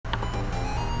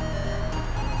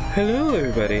Hello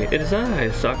everybody, it is I,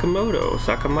 Sakamoto,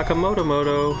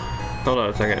 Sakamoto. Hold on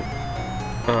a second.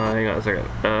 Hang on a second.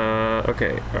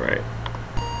 Okay, alright.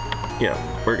 Yeah,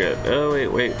 we're good. Oh,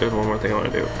 wait, there's one more thing I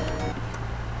want to do.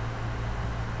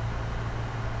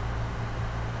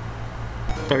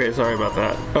 Okay, sorry about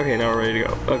that. Okay, now we're ready to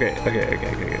go. Okay.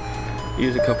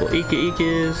 Use a couple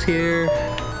Ikes here.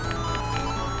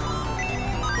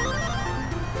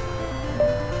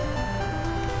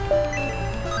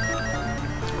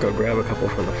 Go grab a couple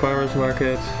from the farmer's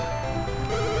market.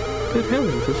 Good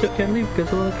heavens, the ship can't leave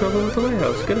because of all the trouble with the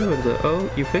lighthouse. Good heavens,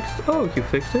 oh, you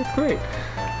fixed it? Great.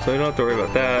 So you don't have to worry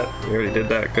about that. You already did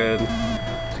that, good.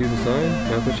 See the sign?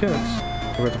 Now the checks.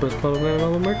 I'm at the best bottle man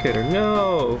on the Mercator.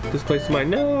 No! This place is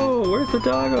mine. No! Where's the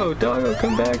doggo? Doggo,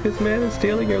 come back. This man is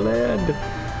stealing your land.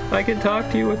 I can talk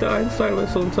to you with the Einstein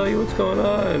whistle and tell you what's going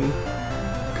on.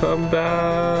 Come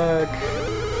back.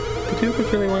 The Duke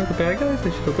was really one of the bad guys? I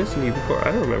should have listened to you before.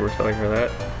 I don't remember telling her that.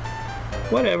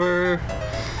 Whatever.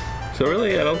 So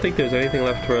really, I don't think there's anything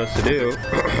left for us to do.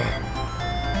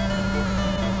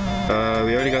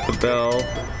 We already got the bell.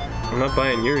 I'm not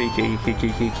buying your keys.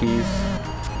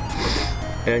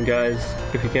 And guys,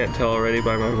 if you can't tell already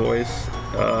by my voice,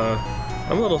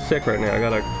 I'm a little sick right now. I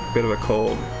got a bit of a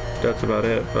cold. That's about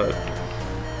it, but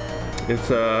it's,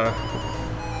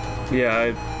 yeah,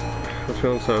 I was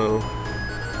feeling so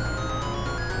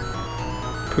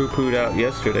poo-pooed out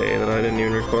yesterday that I didn't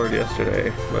even record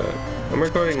yesterday, but I'm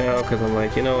recording now because I'm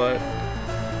like, you know what,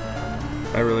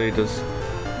 I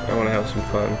want to have some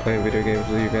fun playing video games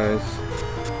with you guys.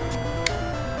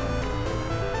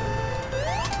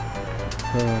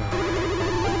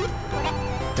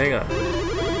 Hang on.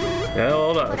 Yeah,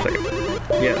 hold on a second.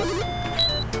 Yes.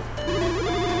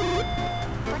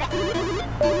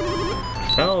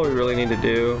 Now all we really need to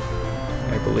do,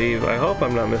 I hope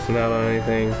I'm not missing out on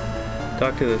anything.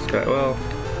 Talk to this guy. Well,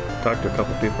 talk to a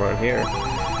couple people around here.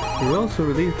 We're also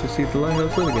relieved to see the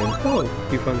lighthouse lit again. Oh,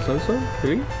 you found Sunstone?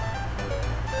 Really?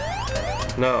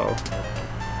 No.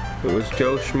 It was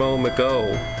Joe Schmo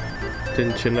McGo.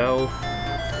 Didn't you know?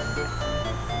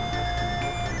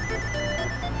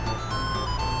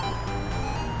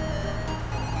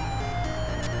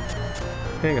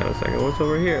 Hang on a second, what's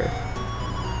over here?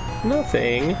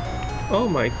 Nothing! Oh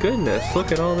my goodness,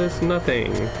 look at all this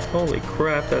nothing! Holy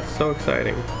crap, that's so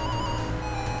exciting.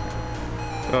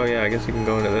 Oh yeah, I guess you can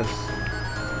go into this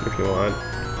if you want.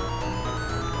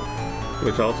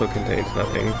 Which also contains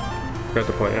nothing. Forgot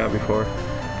to point it out before.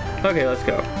 Okay, let's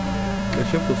go. The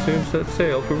ship will soon set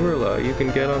sail for Verla. You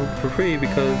can get on for free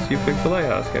because you fixed the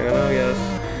lighthouse. Oh yes,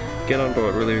 get on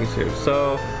board, we're leaving soon.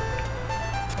 So,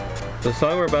 the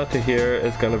song we're about to hear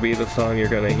is going to be the song you're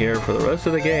going to hear for the rest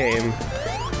of the game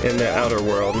in the outer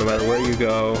world, no matter where you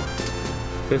go.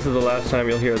 This is the last time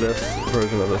you'll hear this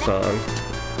version of the song.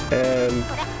 And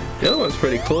the other one's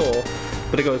pretty cool,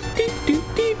 but it goes deep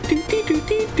doop deep doop deep doop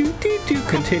deep doop deep doop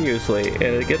continuously, and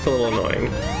it gets a little annoying.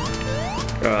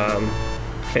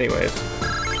 Anyways.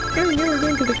 I've never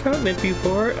been to the continent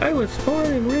before. I was born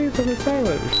and raised on this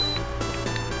island.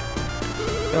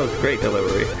 That was great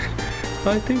delivery.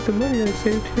 I think the money I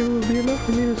saved here will be enough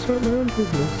for me to start my own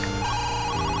business.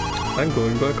 I'm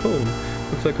going back home.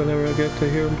 Looks like I'll never get to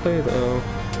hear him play though.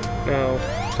 No,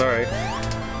 sorry.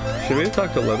 Should we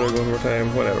talk to Leather one more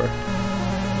time? Whatever.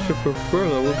 Ship of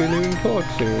Verla will be leaving port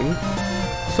soon.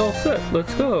 It's all set,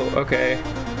 let's go. Okay.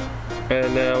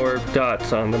 And now we're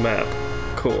dots on the map.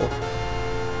 Cool.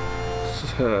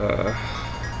 So,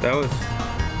 that was...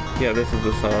 yeah, this is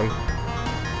the song.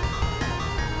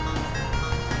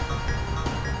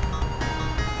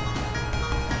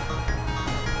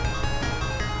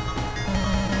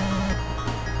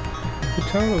 The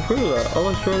town of Verla, all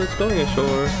ashore that's going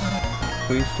ashore.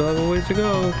 We still have a ways to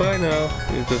go. Bye now.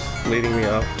 He's just leading me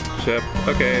off ship.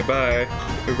 Okay, bye.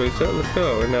 Everybody set, let's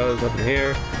go. And now there's nothing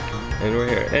here. And we're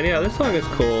here. And yeah, this song is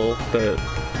cool. The,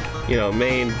 you know,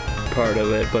 main part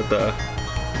of it, but the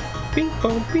bing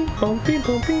bong bing bong bing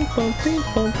bong bing bong bing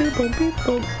bong bing bong bing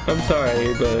bong. I'm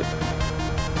sorry, but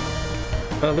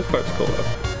oh, this part's cool though.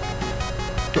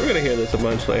 We're gonna hear this a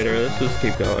bunch later. Let's just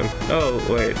keep going. Oh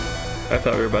wait, I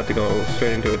thought we were about to go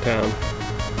straight into a town.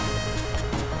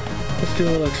 Let's do a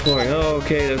little exploring. Oh,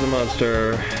 okay, there's a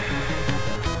monster.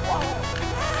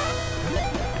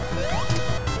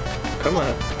 Come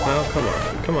on. Oh,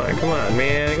 come on,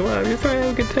 man. Come on. You're trying to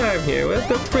have a good time here. What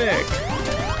the frick?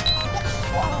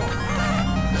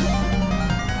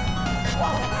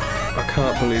 I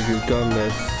can't believe you've done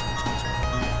this.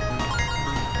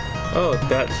 Oh,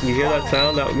 you hear that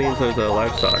sound? That means there's a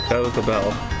livestock. That was the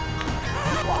bell.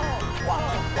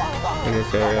 In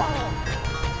this area.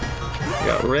 We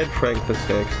got red Frank the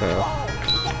steaks now.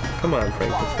 Come on,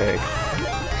 Frank the Snake.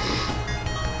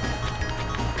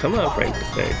 Come on, Frank the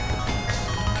Snake.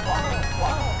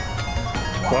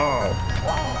 Wow.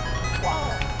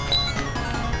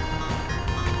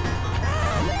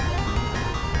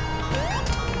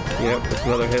 Yep, it's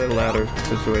another hidden ladder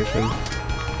situation.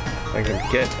 I can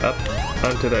get up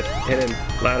onto that hidden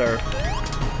ladder.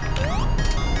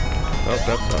 Oh,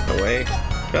 that's not the way.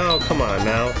 Oh, come on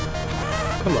now.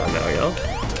 Come on now, y'all.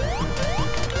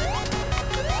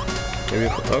 Maybe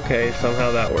if, okay,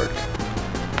 somehow that worked.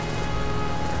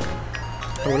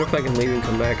 I wonder if I can leave and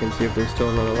come back and see if there's still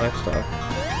another livestock.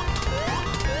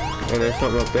 And there's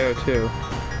something up there too.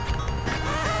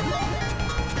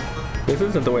 This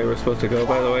isn't the way we're supposed to go,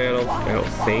 by the way. I don't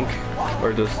think.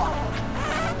 We're just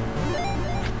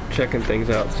checking things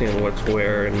out, seeing what's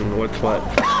where and what's what.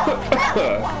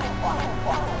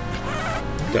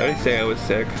 Did I already say I was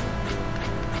sick?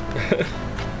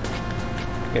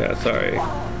 Yeah, sorry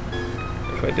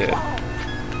if I did.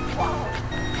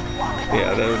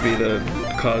 Yeah, that would be the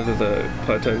cause of the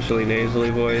potentially nasally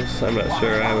voice. I'm not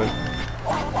sure. I haven't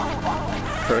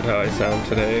heard how I sound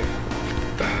today.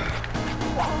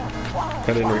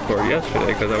 I didn't record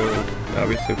yesterday because I wasn't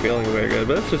obviously feeling very good,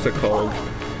 but it's just a cold.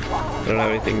 I don't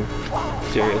have anything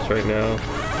serious right now.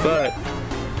 But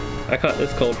I caught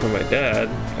this cold from my dad,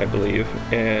 I believe,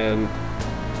 and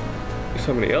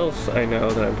somebody else I know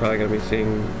that I'm probably going to be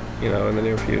seeing, you know, in the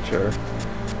near future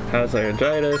has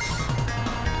laryngitis.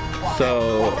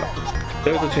 So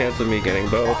there's a chance of me getting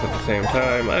both at the same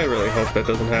time. I really hope that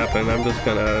doesn't happen. I'm just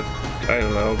gonna, I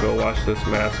don't know, go wash this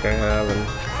mask I have and,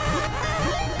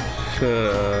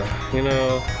 you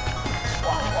know.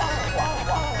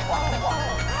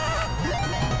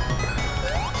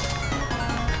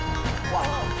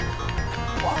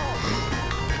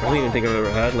 I don't even think I've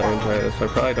ever had laryngitis. I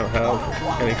probably don't have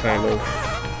any kind of,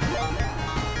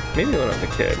 maybe when I was a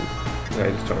kid. I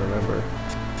just don't remember.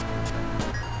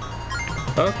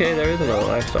 Okay, there is another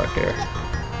livestock here.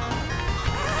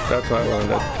 That's why I wanted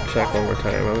to check one more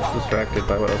time. I was distracted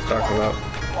by what I was talking about.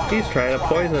 He's trying to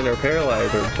poison or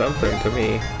paralyze or something to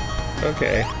me.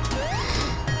 Okay.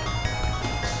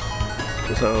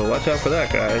 So watch out for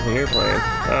that, guys, when you're playing.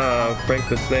 Frank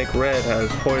the Snake Red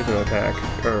has poison attack,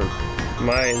 or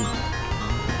mind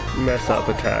mess up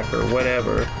attack, or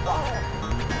whatever.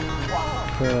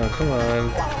 Oh, come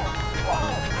on.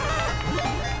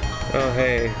 Oh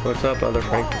hey, what's up, other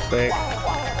Frank the Snake?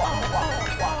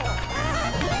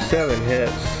 7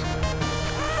 hits.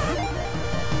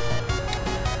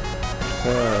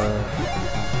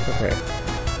 Okay.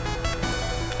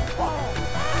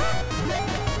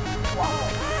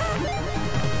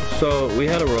 So we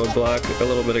had a roadblock a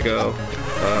little bit ago.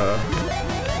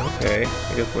 Okay,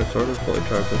 I guess my sword is fully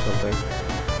charged or something.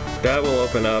 That will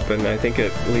open up, and I think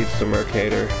it leads to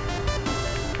Mercator.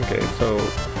 Okay, so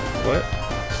what?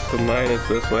 The mine is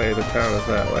this way, the town is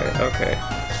that way. Okay.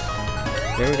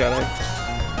 There we got it.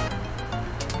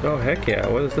 Oh, heck yeah.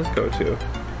 What does this go to?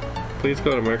 Please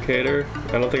go to Mercator.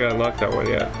 I don't think I unlocked that one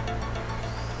yet.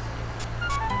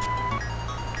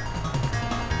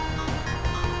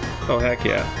 Oh, heck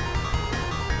yeah.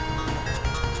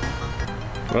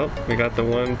 Well, we got the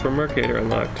one for Mercator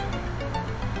unlocked.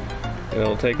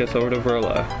 It'll take us over to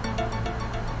Verla.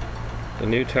 The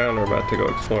new town we're about to go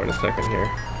explore in a second here.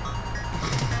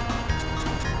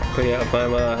 But yeah, if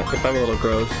I'm a little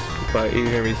gross, if you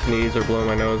hear me sneeze or blow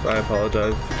my nose, I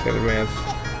apologize in advance.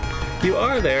 You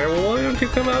are there? Well, why don't you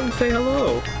come out and say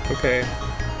hello? Okay.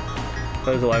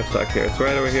 There's a livestock here. It's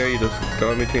right over here. You just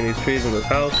go in between these trees in this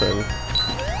house, and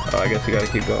I guess you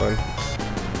gotta keep going.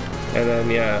 And then,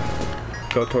 yeah,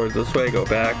 go towards this way, go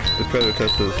back. The treasure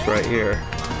chest is right here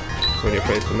when you're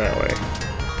facing that way.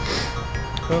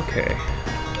 Okay.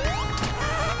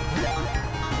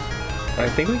 I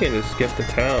think we can just skip the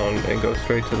town and go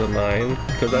straight to the mine,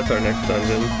 because that's our next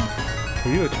dungeon.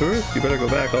 Are you a tourist? You better go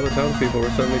back. All the townspeople were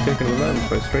suddenly taken to the mountains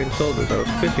by strange soldiers. I was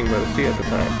fishing by the sea at the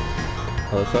time.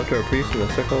 I was after a priest and a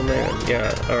sickle man.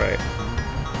 Yeah, alright.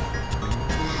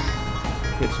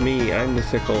 It's me. I'm the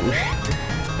sickle man.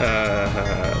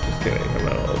 Just kidding. I'm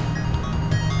not old.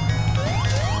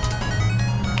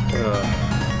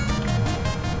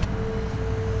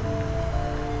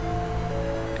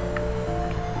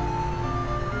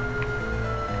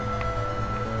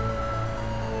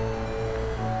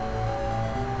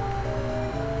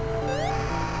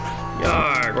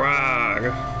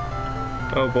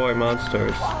 Oh boy,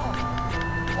 monsters.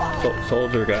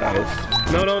 Soldier guys.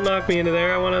 No, don't knock me into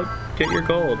there. I want to get your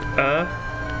gold.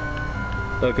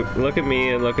 Look at me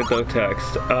and look at the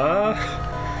text.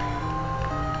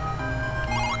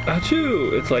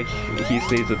 Achoo! It's like he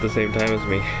sneezed at the same time as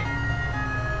me.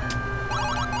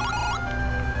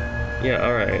 Yeah,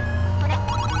 alright.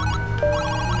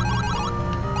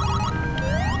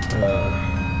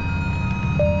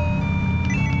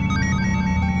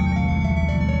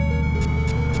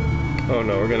 Oh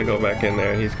no, we're gonna go back in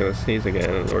there and he's gonna sneeze again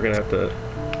and we're gonna have to...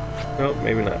 Nope,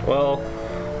 maybe not. Well,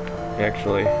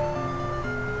 actually...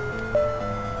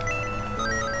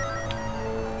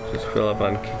 Just fill up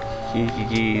on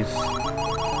keys.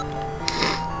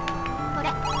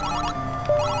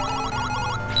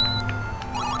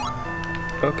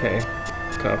 Okay.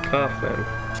 Cough, cough then.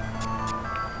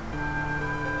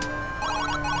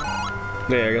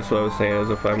 Yeah, I guess what I was saying is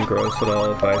if I'm gross at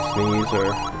all, if I sneeze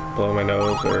or blow my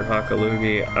nose or hock a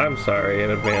loogie, I'm sorry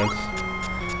in advance.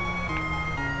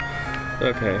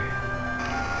 Okay.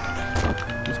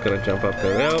 Just gonna jump up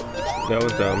there. Nope. That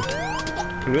was dumb.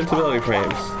 Invincibility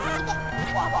frames.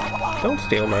 Don't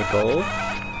steal my gold.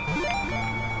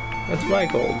 That's my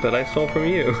gold that I stole from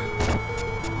you.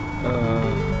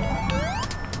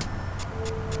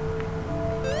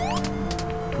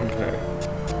 Okay.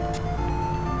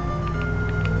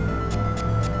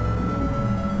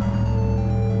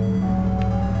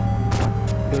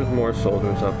 There's more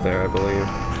soldiers up there, I believe.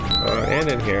 And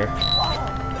in here.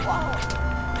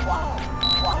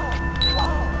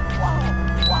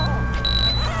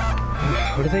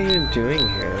 What are they even doing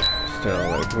here still?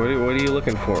 Like, what are you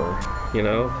looking for? You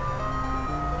know?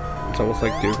 It's almost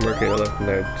like Duke Mercury left in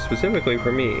there specifically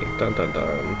for me. Dun dun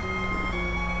dun.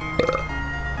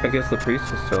 I guess the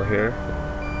priest is still here.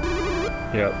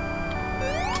 Yep.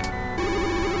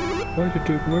 Why did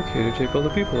Duke Mercury take all the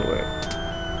people away?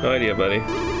 No idea, buddy.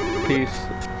 Peace.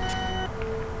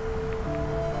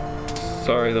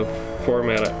 Sorry, the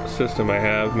format system I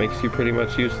have makes you pretty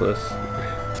much useless.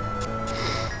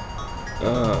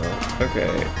 Oh, okay.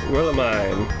 Verla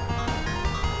Mines.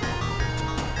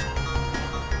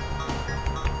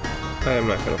 I am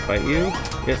not gonna fight you.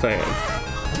 Yes, I am.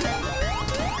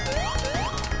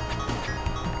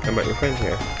 How about your friend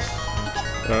here?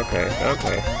 Okay,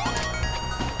 okay.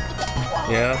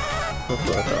 Yeah, that's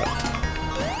what I thought.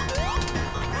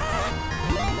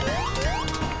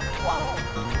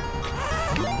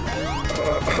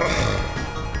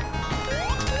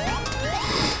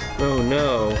 Oh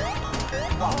no.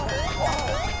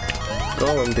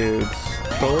 Golem dudes.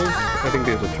 Trolls? I think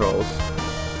these are trolls.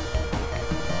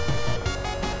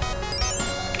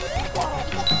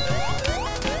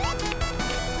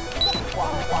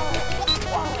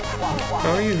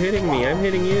 How are you hitting me? I'm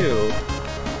hitting you.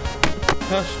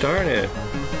 Gosh darn it.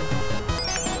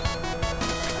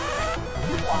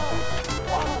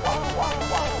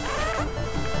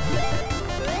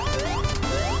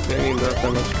 Maybe not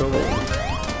that much gold.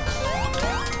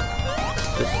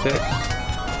 Just 6.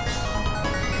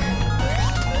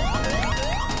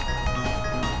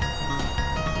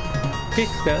 Pig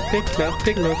snout,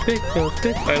 pig nose, pig nose,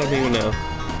 pig. I don't even know.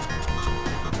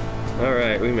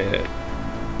 Alright, we made it.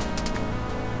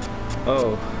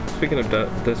 Oh, speaking of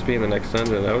this being the next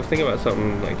dungeon, I was thinking about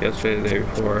something like yesterday, the day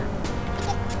before.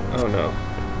 Oh no.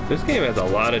 This game has a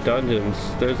lot of dungeons.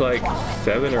 There's like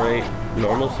 7 or 8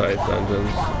 normal sized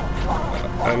dungeons.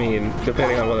 I mean,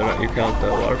 depending on whether or not you count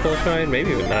the waterfall shrine,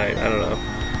 maybe even 9, I don't know.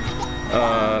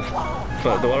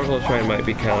 But the waterfall shrine might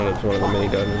be counted as one of the mini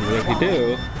dungeons, and if you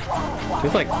do,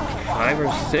 there's like 5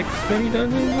 or 6 mini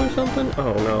dungeons or something?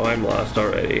 Oh no, I'm lost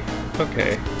already.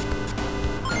 Okay.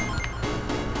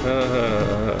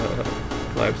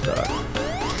 Livestock.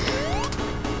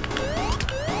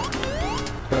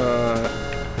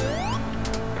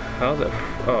 How the...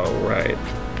 Oh, right.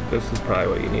 This is probably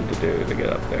what you need to do to get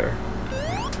up there.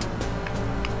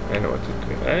 I know what to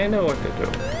do. I know what to do.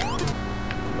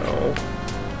 No.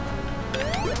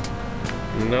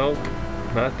 Nope.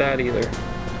 Not that either.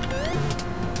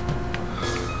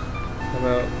 How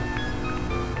about...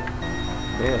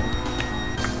 Yeah.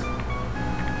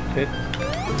 Hit.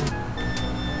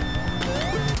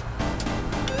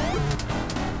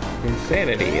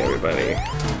 Insanity, everybody.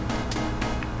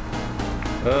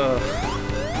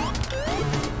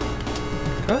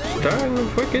 Gosh darn the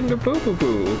freaking the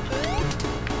boo-boo-boo.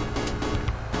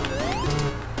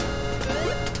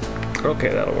 Okay,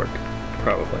 that'll work.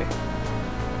 Probably.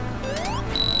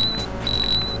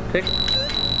 Pick.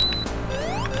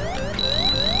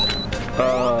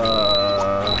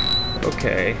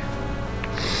 Okay.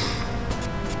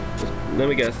 Let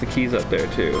me guess, the key's up there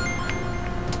too.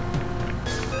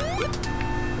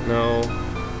 No.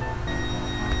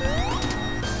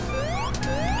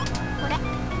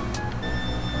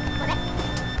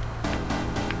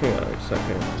 Hang on a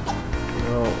second.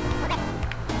 No.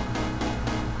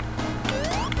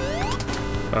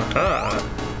 Aha!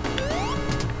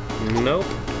 Nope.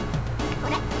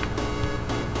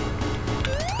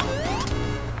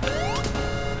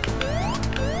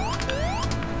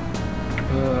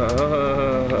 I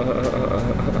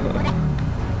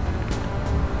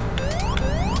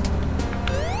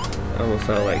almost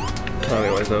sound like Tommy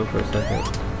Wiseau for a second.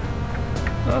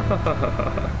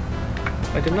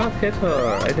 I did not hit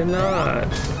her. I did not.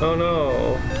 Oh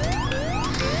no.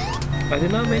 I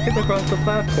did not make it across the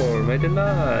platform. I did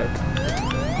not.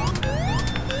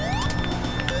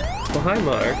 Well, hi,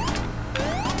 Mark.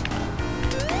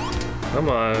 Come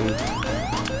on.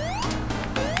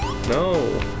 No.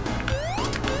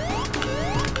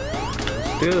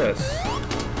 Let's do this.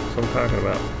 That's what I'm talking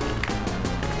about.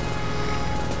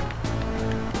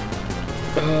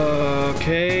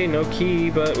 Okay, no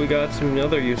key, but we got some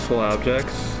other useful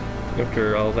objects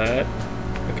after all that.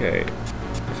 Okay,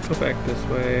 let's go back this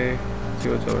way. See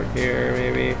what's over here,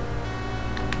 maybe.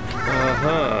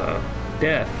 Uh-huh.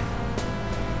 Death.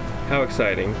 How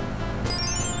exciting.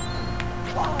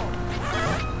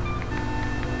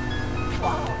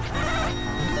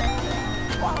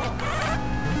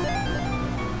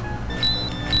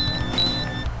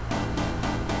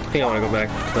 I think I want to go back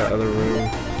to that other room.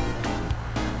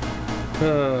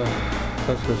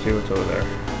 Let's go see what's over there.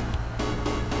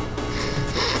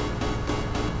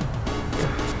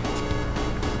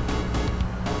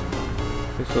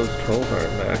 At least those trolls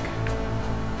aren't back.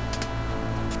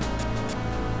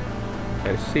 I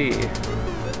see.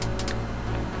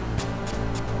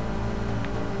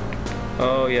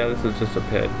 Oh yeah, this is just a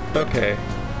pit. Okay.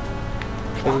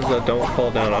 This is a don't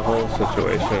fall down a hole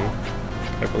situation,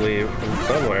 I believe, from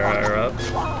somewhere higher up.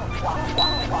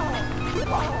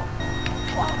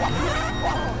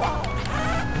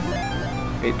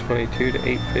 822 to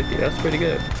 850, that's pretty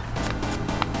good.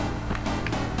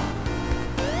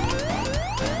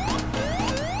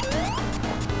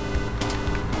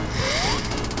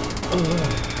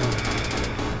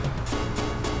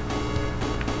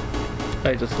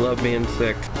 I just love being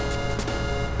sick.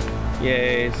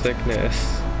 Yay,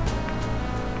 sickness.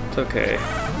 It's okay.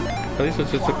 At least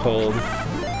it's just a cold.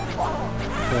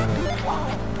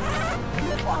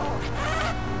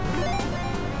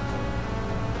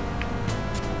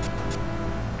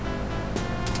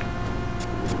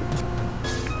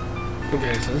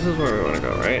 Okay, so this is where we want to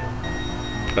go, right?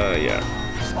 Yeah.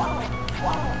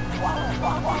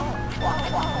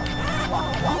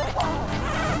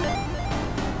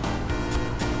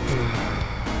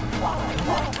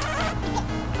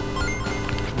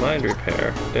 Mind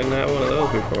repair. Didn't have one of those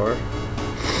before.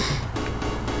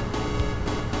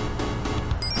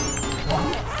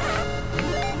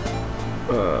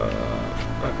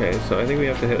 Okay, so I think we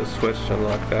have to hit a switch to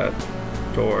unlock that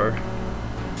door.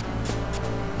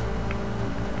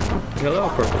 Hello,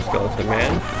 purple skeleton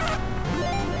man.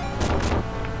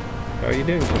 How are you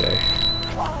doing today?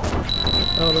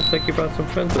 Oh, looks like you brought some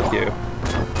friends with you.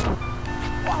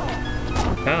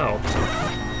 Ow.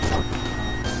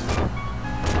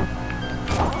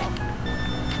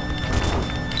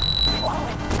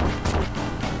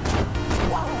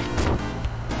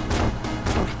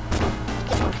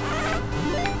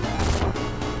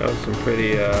 That was some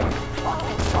pretty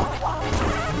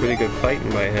good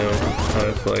fighting by him,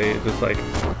 honestly. Just like,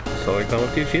 slowly come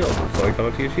up to your shield, slowly come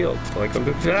up to your shield, slowly come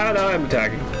to your shield. Ah, no, I'm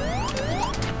attacking.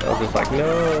 I was just like,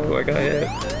 no, I got hit.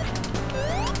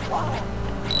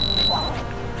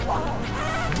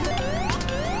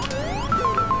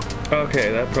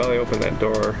 Okay, that probably opened that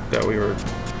door that we were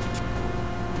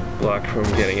blocked from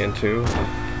getting into.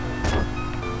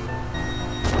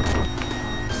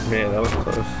 Man, that was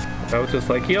close. I was just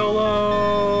like,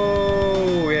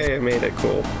 YOLO! Yay, I made it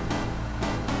cool.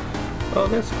 Oh,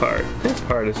 this part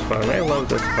is fun. I love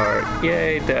this part.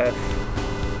 Yay, death.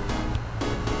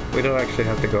 We don't actually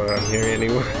have to go down here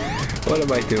anymore. What am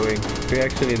I doing? We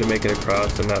actually need to make it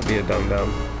across and not be a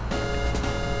dum-dum.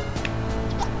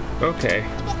 Okay,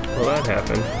 well that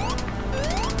happened.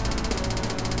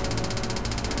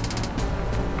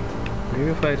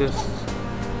 Maybe if I just...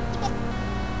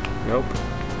 Nope.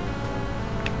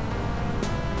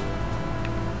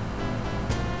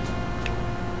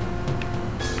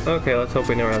 Okay, let's hope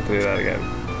we never have to do that again.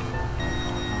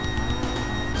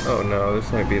 Oh no,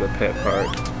 this might be the pit part.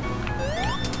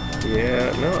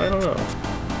 Yeah, no, I don't know.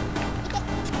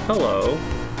 Hello.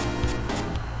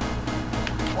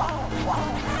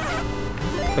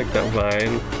 It's like that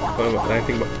vine. I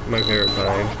think my favorite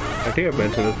vine. I think I've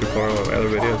mentioned this before in one of my other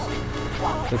videos.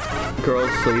 This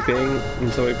girl's sleeping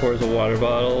and somebody pours a water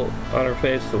bottle on her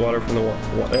face, the water from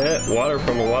water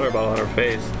from a water bottle on her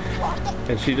face.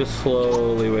 And she just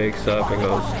slowly wakes up and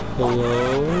goes,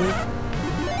 hello?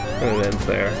 And it ends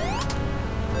there.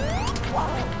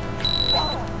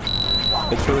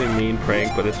 It's really a mean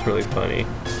prank, but it's really funny.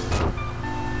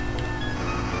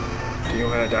 You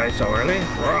wanna die so early?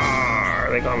 Roar!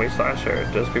 They call me Slasher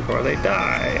just before they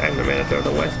die. I'm the man through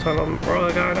the West Tunnel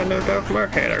Roller Guard and the Dark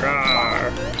Mercator. Roar!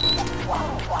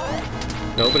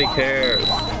 Nobody cares.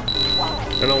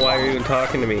 I don't know why you're even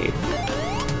talking to me.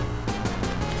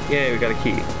 Yay, we got a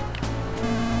key.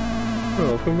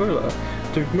 Oh, from Verla.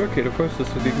 The Mercator forced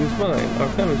us to dig this mine. Our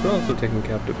families were also taken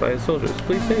captive by his soldiers.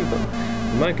 Please save them.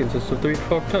 The mine consists of 3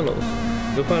 forked tunnels.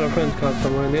 You'll find our friends caught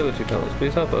somewhere in the other 2 tunnels.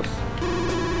 Please help us.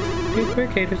 The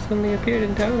Mercator suddenly appeared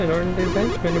in town and ordered his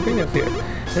henchmen to bring us here.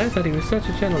 And I thought he was such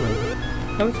a gentleman.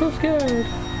 I was so scared.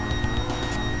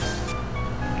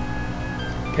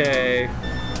 Okay.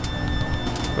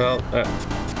 Well,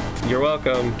 you're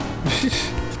welcome.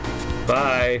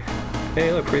 Bye.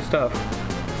 Hey, look, free stuff.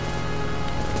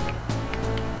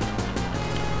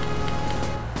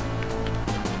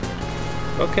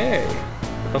 Okay.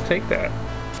 I'll take that.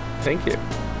 Thank you.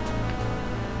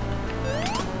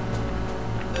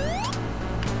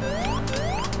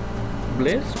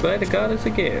 Blessed by the goddess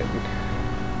again.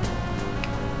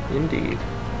 Indeed.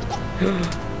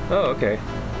 Oh, okay.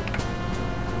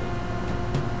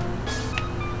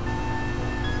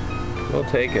 We'll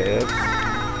take it.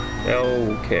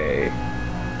 Okay.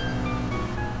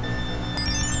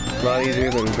 A lot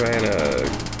easier than trying to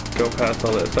go past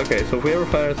all this. Okay, so if we ever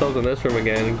find ourselves in this room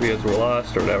again because we're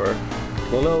lost or whatever,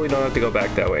 well, no, we don't have to go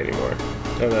back that way anymore.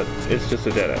 And that it's just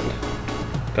a dead end.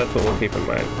 That's what we'll keep in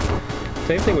mind.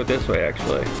 Same thing with this way,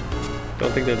 actually.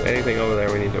 Don't think there's anything over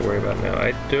there we need to worry about now.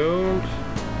 I don't...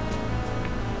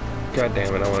 God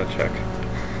damn it, I want to check.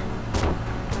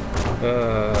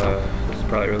 This is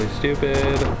probably really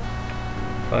stupid.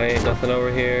 I ain't nothing over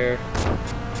here.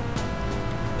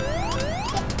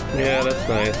 Yeah, that's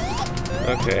nice.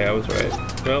 Okay, I was right.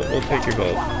 Well, we'll take your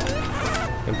gold.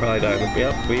 And probably died.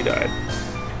 Yep, we died.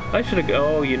 I should have...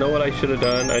 Oh, you know what I should have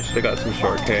done? I should have got some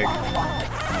shortcake.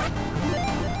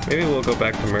 Maybe we'll go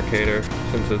back to Mercator,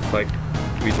 since it's like,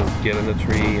 we just get in the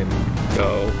tree and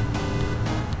go.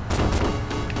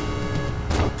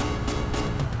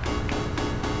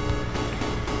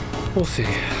 We'll see.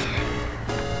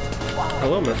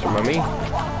 Hello, Mr. Mummy.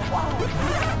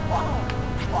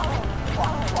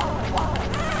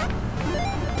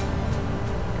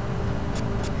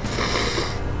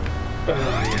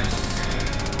 Ah, yes.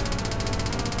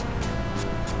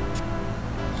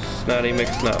 Snotty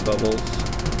McSnot Bubbles.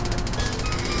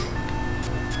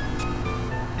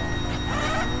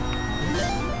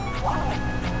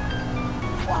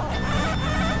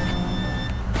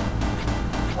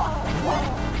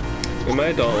 In my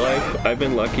adult life, I've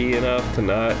been lucky enough to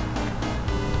not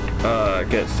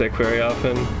get sick very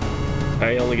often.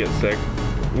 I only get sick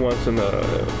once in a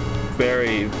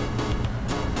very...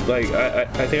 Like, I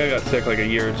think I got sick like a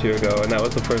year or 2 ago, and that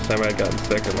was the first time I'd gotten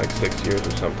sick in like 6 years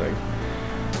or something.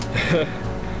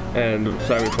 And the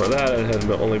time before that, it had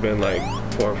only been like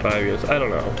 4 or 5 years. I don't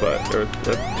know, but or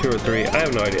 2 or 3. I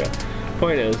have no idea.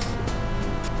 Point is,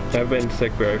 I've been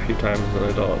sick very few times as an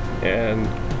adult, and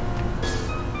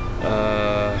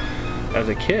as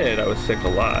a kid, I was sick a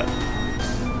lot.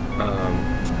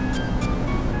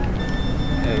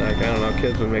 And like, I don't know,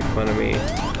 kids would make fun of me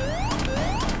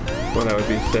when I would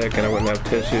be sick and I wouldn't have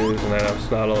tissues and I'd have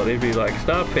snot all. They'd be like,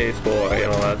 "Snot face boy,"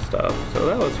 and all that stuff. So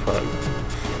that was fun.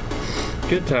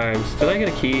 Good times. Did I get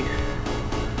a key?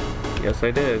 Yes,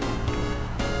 I did.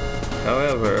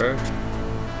 However,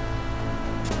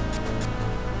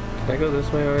 did I go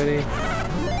this way already?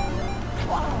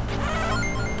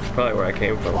 It's probably where I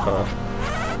came from, huh?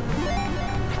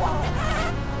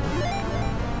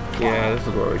 Yeah, this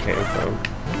is where we came from.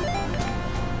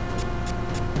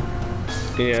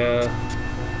 Yeah.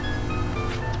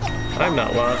 I'm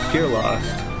not lost, you're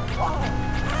lost.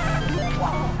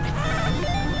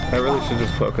 I really should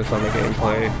just focus on the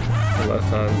gameplay and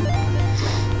less on...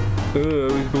 I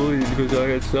was bullied because I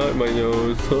had snot in my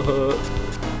nose.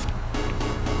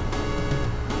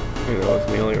 You know, that's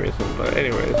the only reason, but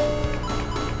anyways.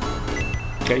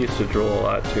 I used to drool a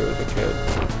lot too as a kid.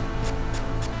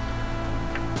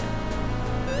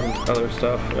 And other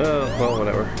stuff. Oh, well,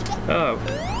 whatever. Oh,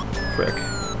 frick.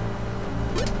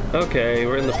 Okay,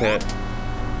 we're in the pit.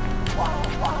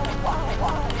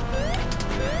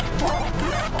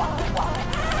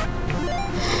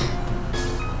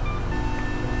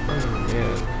 Oh,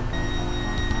 man.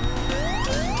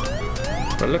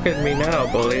 But look at me now,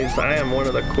 bullies. I am one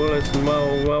of the coolest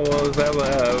mo-mo-mos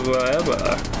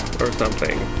ever. Or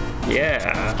something.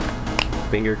 Yeah.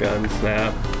 Finger gun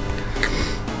snap.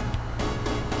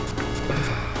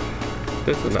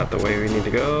 This is not the way we need to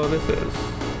go. This is.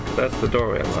 That's the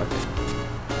doorway unlocked.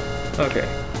 Okay.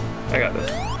 I got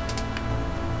this.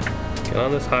 Get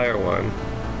on this higher one.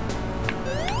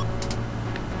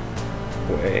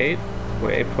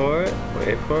 Wait for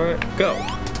it, go!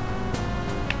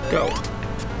 Go!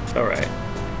 Alright.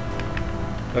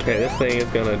 Okay, this thing is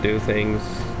gonna do things.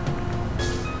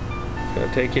 It's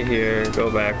gonna take you here, go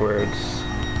backwards,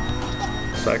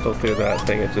 cycle through that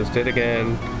thing it just did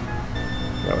again.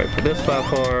 Now wait for this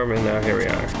platform, and now here we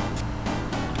are.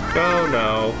 Oh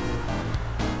no!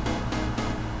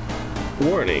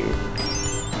 Warning!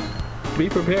 Be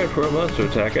prepared for a monster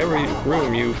attack every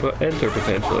room you enter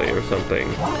potentially, or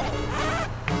something.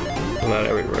 Well, not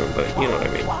every room, but you know what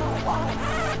I mean.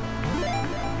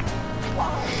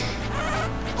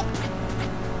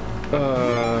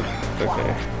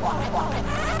 Okay.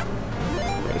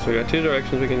 Alright, so we got two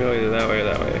directions we can go, either that way or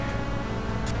that way.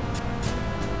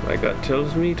 My gut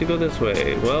tells me to go this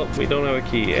way. Well, we don't have a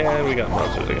key, and we got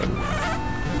monsters again.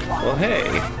 Well, hey,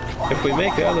 if we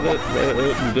make it out of this,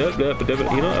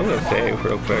 you know, I'm gonna say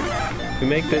real quick. If we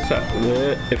make this out,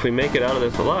 if we make it out of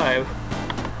this alive,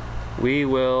 we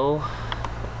will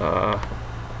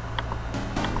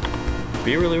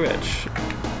be really rich.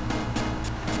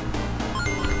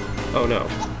 Oh no.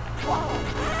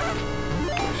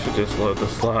 I should just load the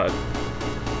slot.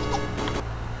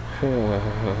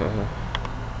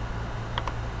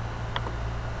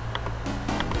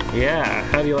 Yeah,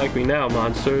 how do you like me now,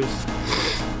 monsters?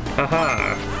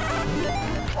 Haha!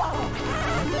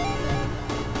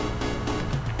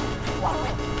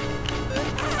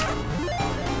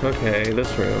 Okay,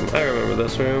 this room. I remember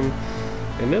this room.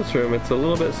 In this room, it's a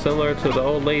little bit similar to the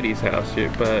old lady's house,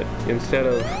 but instead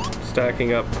of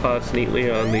stacking up pots neatly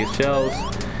on these shelves,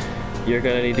 you're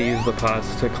gonna need to use the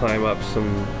pots to climb up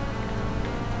some...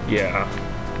 yeah.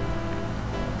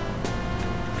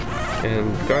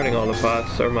 And guarding all the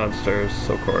pots are monsters,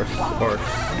 of course, orcs.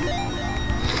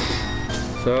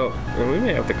 So, and we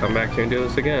may have to come back here and do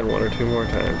this again one or two more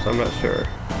times. I'm not sure.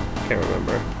 Can't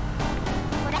remember.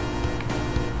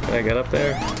 Can I get up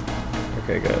there?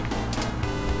 Okay, good.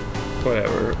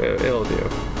 Whatever, it'll do.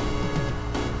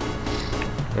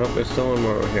 Nope, there's still one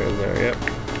more over here and there, yep.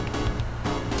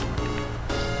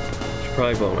 Should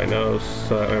probably blow my nose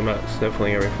so that I'm not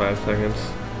sniffling every 5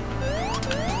 seconds.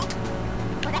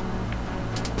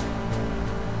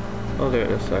 I'll do it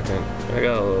in a second. I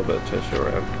got a little bit of tissue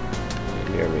around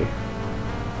near me.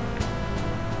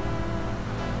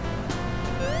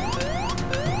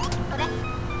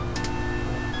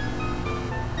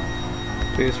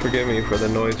 Please forgive me for the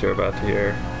noise you're about to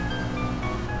hear.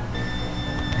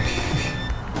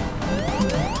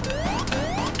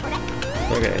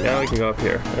 Okay, now we can go up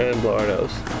here and blow our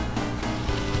nose.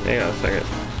 Hang on a second.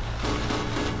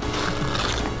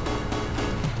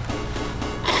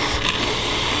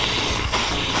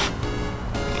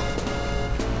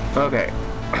 Okay.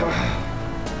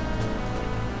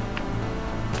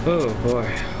 Oh boy.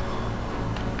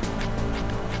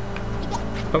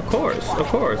 Of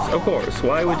course.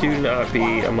 Why would you not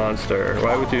be a monster?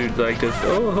 Why would you like just,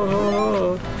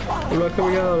 oh, I'm not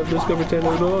coming out, I'm just gonna pretend,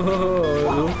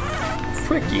 oh,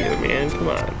 frick you, man, come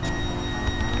on.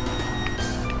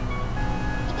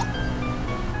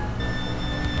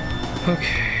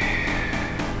 Okay.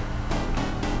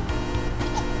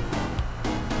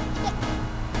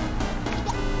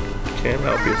 Can't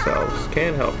help yourselves,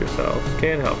 can't help yourselves,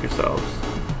 can't help yourselves.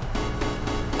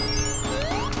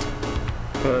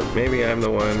 But maybe I'm the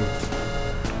one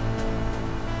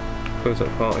who's at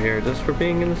fault here just for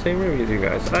being in the same room as you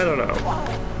guys. I don't know.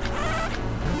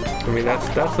 I mean,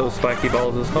 that's those spiky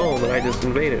balls' home and I just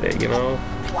invaded it, you know?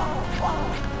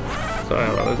 So I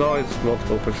don't know, there's always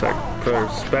multiple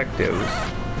perspectives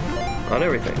on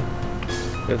everything,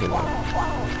 isn't there?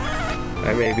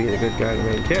 I may be the good guy, the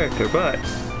main character, but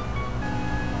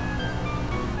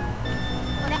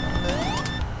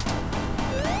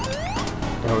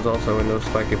I was also in those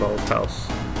spiky balls' house,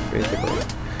 basically.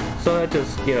 So that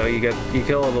just, you know, you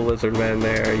kill all the lizard men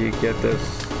there, you get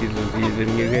this, you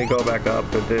can go back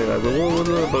up and dip.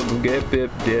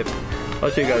 I'll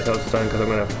show you guys how it's done because I'm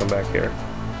gonna have to come back here.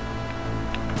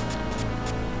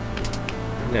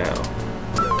 Now.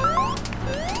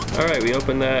 Alright, we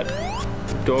opened that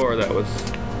door that was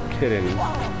hidden.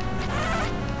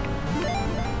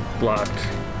 Blocked.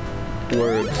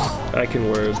 Words. I can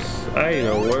words. I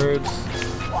know words.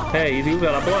 Hey, you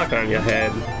got a block on your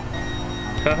head.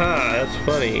 Haha, that's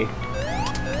funny.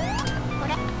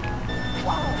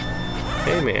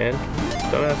 Hey man,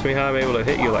 don't ask me how I'm able to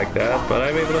hit you like that, but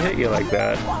I'm able to hit you like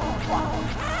that.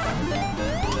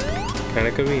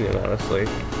 Kinda convenient, honestly.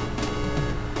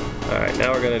 Alright,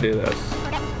 now we're gonna do this.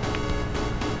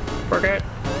 Forget.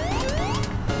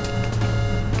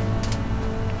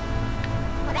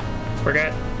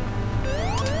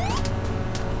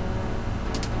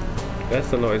 That's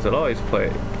the noise that always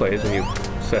plays when you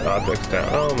set objects down.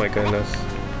 Oh my goodness.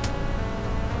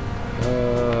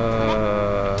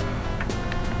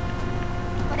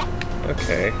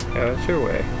 Okay, now it's your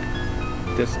way.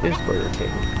 This is Burger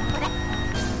King.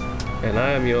 And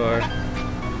I am your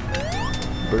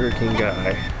Burger King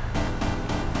guy.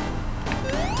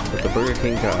 With the Burger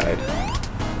King guide.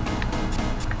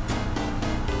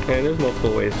 And there's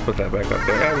multiple ways to put that back up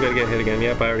there. I'm gonna get hit again.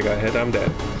 Yep, I already got hit. I'm dead.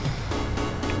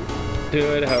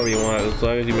 Do it however you want, as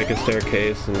long as you make a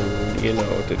staircase and you know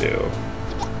what to do.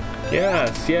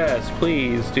 Yes, yes,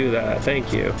 please do that.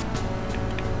 Thank you.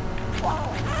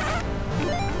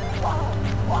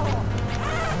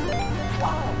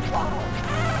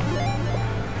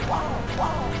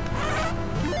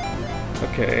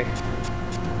 Okay.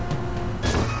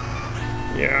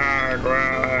 Yeah,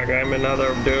 Greg, I'm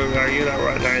another dude. Are you the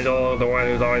Nigel, the one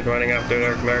who's always running after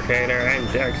the Mercator? I'm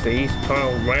Dex, the East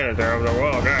Coast manager of the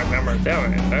world. God, number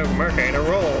 7. The Mercator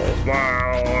rules.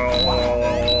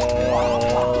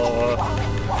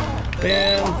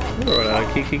 Man, we're running out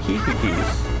of keys.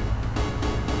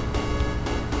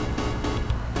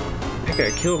 That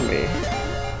guy killed me.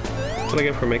 That's what I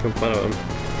get for making fun of him.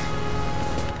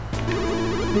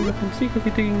 I'm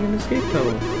secretly digging an escape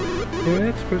tunnel. You're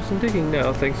experts in digging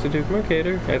now, thanks to Duke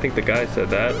Mercator. I think the guy said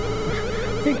that.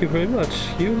 Thank you very much.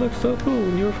 You looked so cool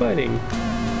when you were fighting.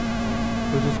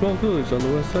 There's a small village on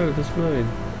the west side of this mine.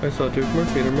 I saw Duke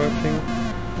Mercator marching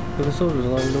with the soldiers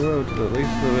along the road to the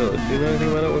east of the village. Do you know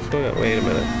anything about it? What's going on? Wait a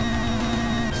minute.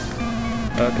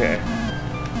 Okay.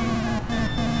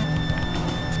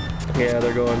 Yeah,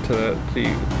 they're going to the...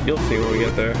 You'll see when we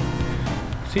get there.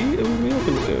 See? It will be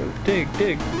open soon. Dig.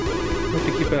 We have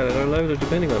to keep at it. Our lives are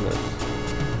depending on this.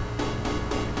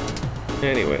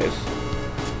 Anyways.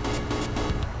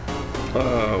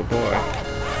 Oh, boy.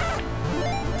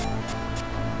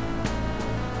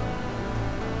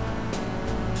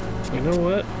 You know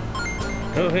what?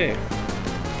 Oh, hey.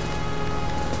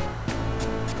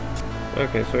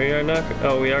 Okay, so we are not...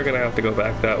 Oh, we are going to have to go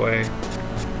back that way.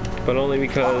 But only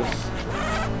because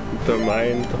the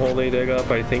mine hole they dig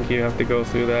up, I think you have to go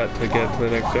through that to get to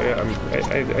the next area.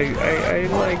 I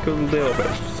like a little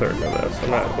bit certain of this.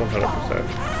 I'm not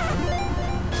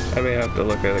 100%. I may have to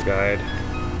look at a guide.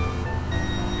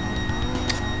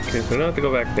 Okay, so we don't have to go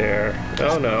back there.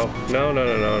 Oh no. No.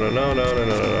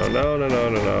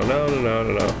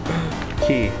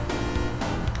 Key.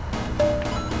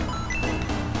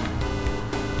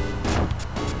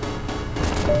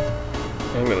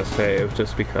 I'm gonna save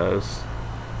just because.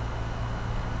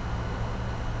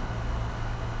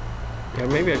 Yeah,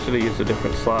 maybe I should have used a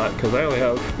different slot because I only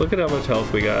have. Look at how much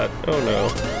health we got. Oh no.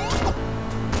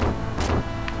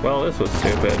 Well, this was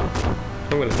stupid.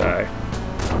 I'm gonna die.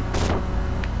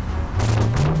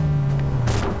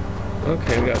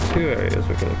 Okay, we got 2 areas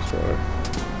we can explore.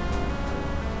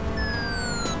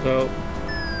 Nope.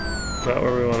 Not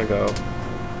where we want to go.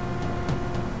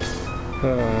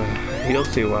 You'll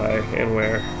see why and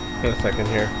where in a second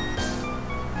here.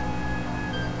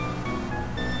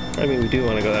 I mean, we do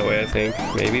want to go that way, I think.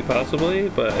 Maybe, possibly,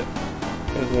 but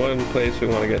there's one place we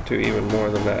want to get to even more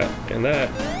than that. And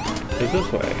that is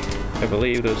this way. I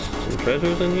believe there's some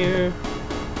treasures in here.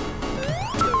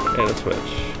 And a switch.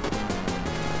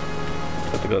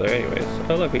 Have to go there anyways.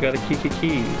 Oh look, we got a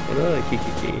key. Another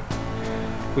key.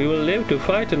 We will live to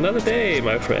fight another day,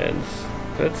 my friends.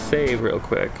 Let's save real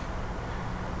quick.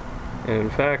 And in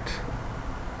fact,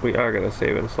 we are going to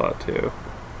save in slot 2.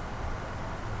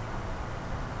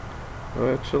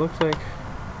 Which it looks like...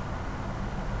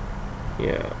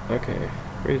 Yeah, okay.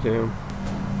 Resume.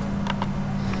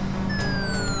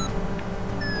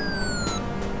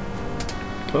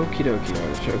 Okie dokie,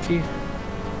 artichoke.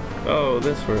 Oh,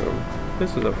 this room.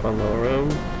 This is a fun little room.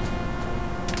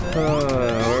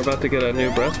 We're about to get a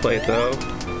new breastplate though.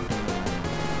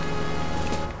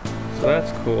 So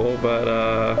that's cool, but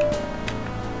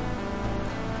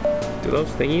do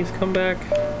those thingies come back?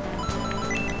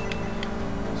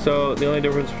 So the only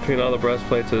difference between all the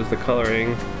breastplates is the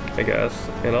coloring, I guess,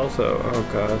 and also, oh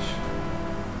gosh.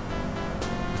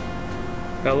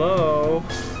 Hello?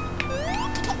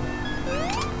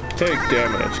 Take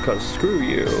damage, cause screw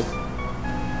you.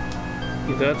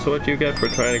 That's what you get for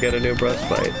trying to get a new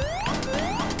breastplate.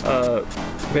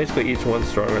 Basically each one's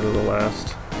stronger than the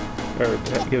last. Or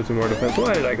gives you more defense.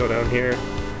 Why did I go down here?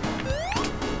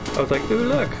 I was like, ooh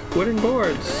look, wooden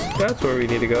boards. That's where we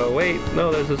need to go. Wait,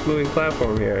 no, there's this moving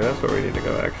platform here. That's where we need to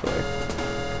go, actually.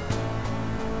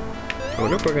 I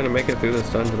wonder if we're going to make it through this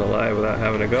dungeon alive without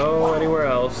having to go anywhere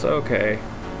else. Okay.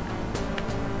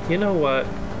 You know what?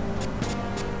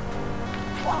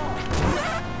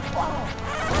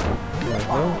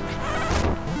 No.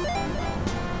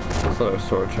 Let's let our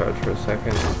sword charge for a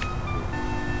second.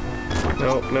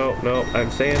 Nope, nope, nope.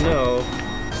 I'm saying no.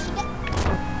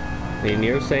 And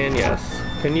you're saying yes.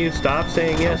 Can you stop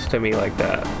saying yes to me like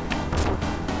that?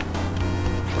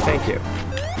 Thank you.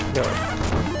 No.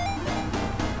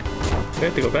 We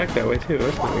have to go back that way too.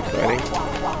 That's pretty exciting.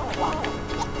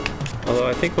 Although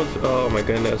I think what's... Oh my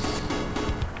goodness.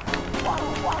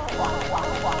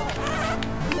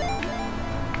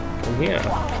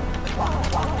 Yeah.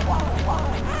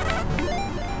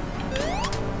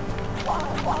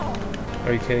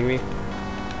 Are you kidding me?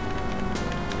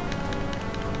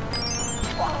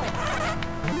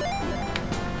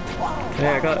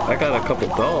 Yeah, I got a couple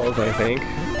dolls, I think.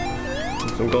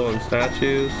 Some golden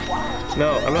statues.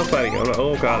 No, I'm not fighting him.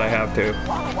 Oh god, I have to.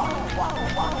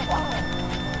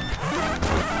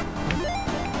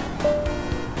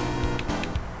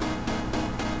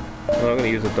 Well, I'm gonna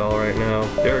use a doll right now.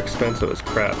 They're expensive as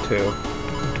crap too.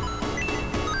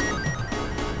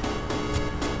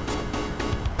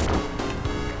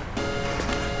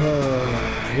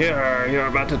 You're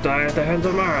about to die at the hands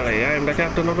of Marley. I am the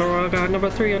captain of the Royal Guard number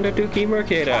 3 under Dookie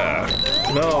Mercator.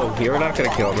 No, you're not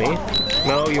gonna kill me.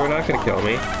 No, you're not gonna kill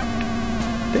me.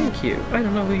 Thank you. I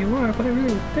don't know who you are, but I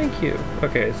really thank you.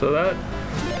 Okay, so that...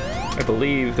 I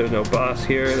believe there's no boss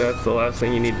here. That's the last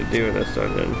thing you need to do in this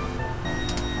dungeon.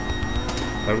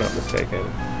 If I'm not mistaken.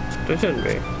 There shouldn't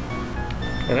be.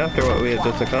 And after what we had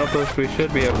just accomplished, we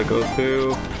should be able to go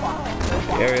through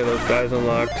the area those guys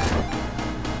unlocked.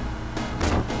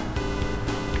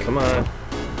 Come on.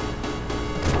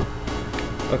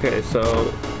 Okay, so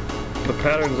the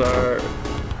patterns are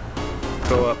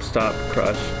go up, stop,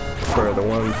 crush for the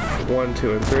 1,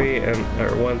 2, and 3,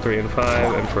 or 1, 3, and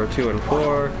 5, and for 2 and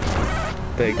 4,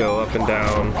 they go up and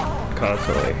down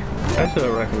constantly. I should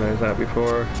have recognized that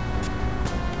before.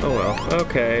 Oh well,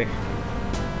 okay.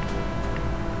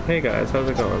 Hey guys, how's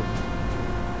it going?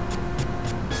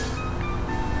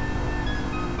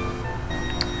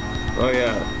 Oh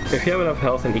yeah, if you have enough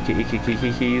health and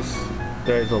keys,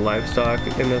 there's a livestock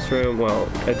in this room, well,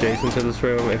 adjacent to this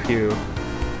room. If you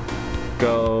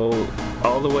go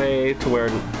all the way to where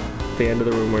the end of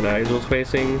the room where Nigel's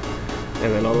facing,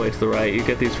 and then all the way to the right, you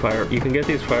can get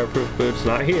these fireproof boots,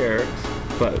 not here,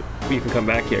 but you can come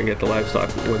back here and get the livestock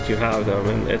once you have them,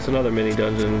 and it's another mini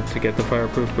dungeon to get the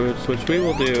fireproof boots, which we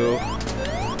will do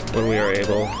when we are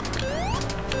able.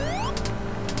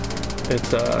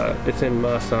 It's in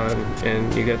Masan,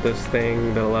 and you get this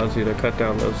thing that allows you to cut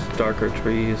down those darker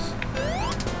trees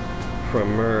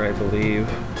from Myrrh, I believe.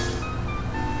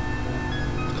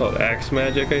 It's called Axe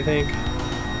Magic, I think.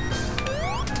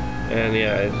 And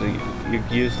yeah,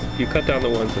 you cut down the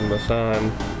ones in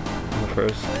Masan, in the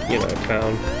first,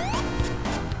 town,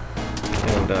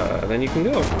 and then you can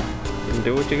go and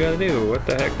do what you gotta do. What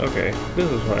the heck? Okay,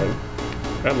 this is fine.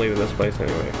 I'm leaving this place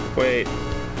anyway. Wait.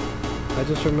 I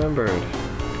just remembered.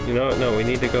 You know what? No, we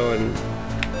need to go and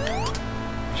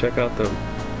check out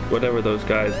whatever those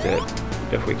guys did,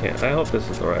 if we can. I hope this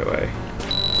is the right way.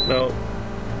 No.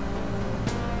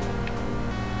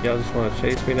 Y'all just want to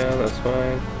chase me now? That's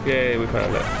fine. Yay, we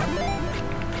found it.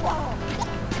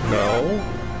 No.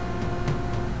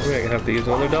 We're gonna have to use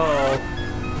another doll.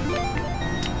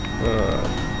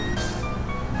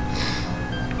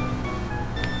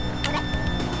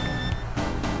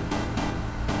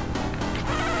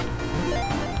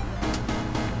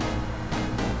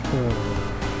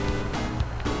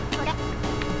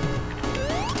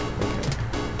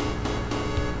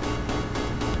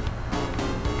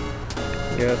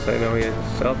 Yes, I know he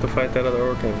is out to fight that other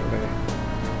orc anyway.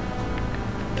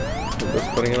 I'm just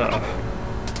putting it off.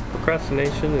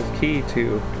 Procrastination is key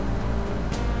to,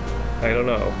 I don't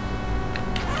know,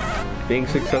 being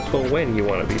successful when you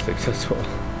want to be successful.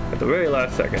 At the very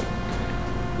last second.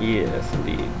 Yes,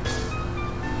 indeed.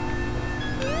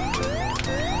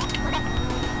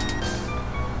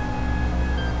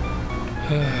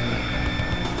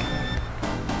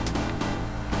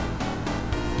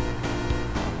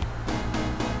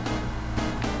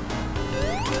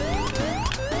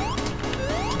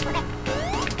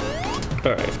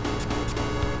 Alright.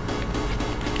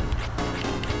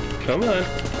 Come on.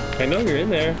 I know you're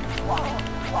in there.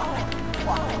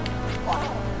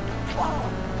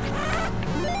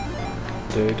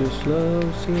 They just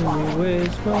love seeing me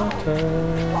waste my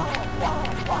time.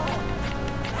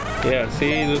 Yeah,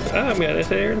 see, I'm gonna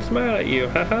sit here and smile at you.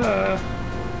 Haha.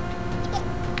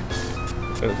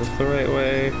 Is this the right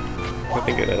way? I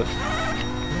think it is.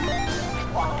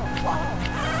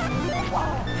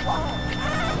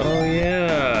 Oh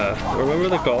yeah, remember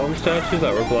the golem statues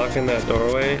that were blocking that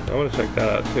doorway? I want to check that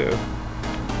out too.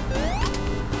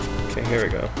 Okay, here we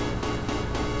go.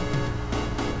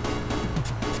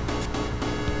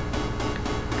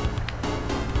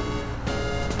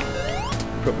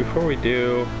 But before we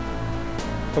do,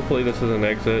 hopefully this is an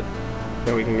exit,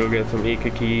 and we can go get some Ika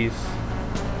keys.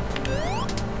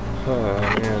 Oh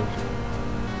man.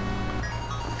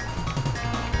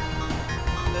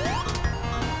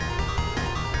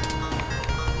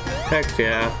 Heck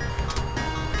yeah.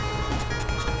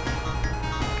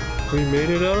 We made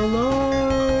it out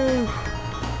alive!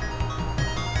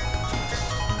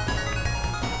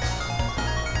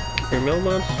 We're mill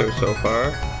monster so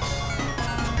far.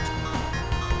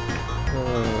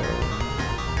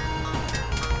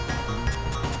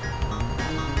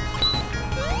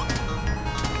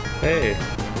 Hey!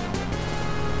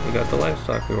 We got the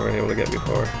livestock we weren't able to get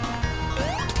before.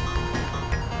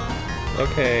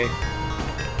 Okay.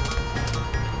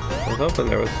 I was hoping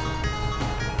there was...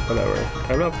 Whatever.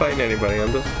 I'm not fighting anybody,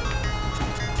 I'm just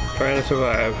trying to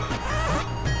survive.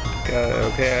 Got it.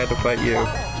 Okay, I had to fight you.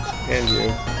 And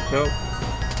you. Nope.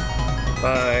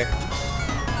 Bye.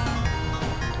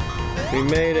 We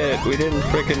made it! We didn't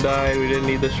frickin' die, we didn't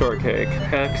need the shortcake.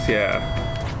 Heck yeah.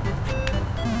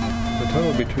 The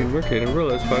tunnel between Mercade and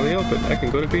Verla is finally open. I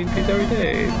can go to Green Peas every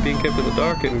day. Being kept in the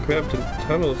dark and cramped in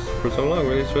tunnels for so long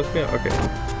really stressed me out. Okay.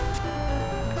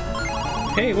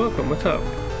 Hey, welcome, what's up?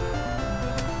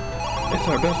 It's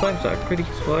our best livestock. Pretty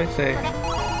useful, I say.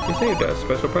 You saved us.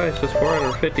 Special price, just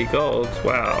 450 golds.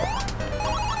 Wow.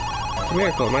 It's a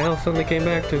miracle. My health suddenly came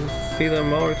back to see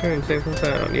them all return safe and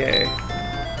sound. Yay.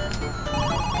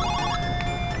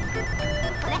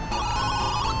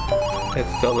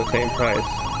 It's still the same price.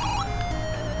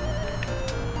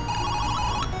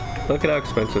 Look at how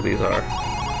expensive these are.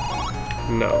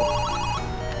 No.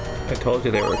 I told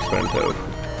you they were expensive.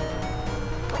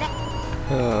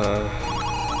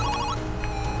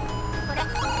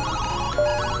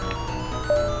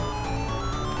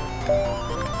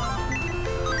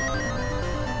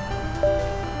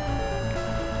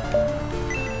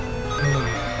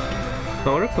 I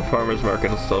wonder if the farmer's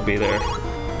market will still be there.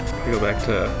 We go back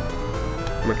to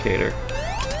Mercator.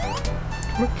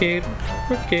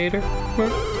 Mercator.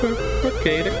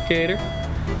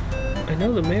 I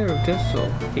know the mayor of Distal.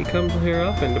 He comes here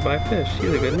often to buy fish.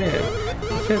 He's a good man.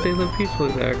 He said they live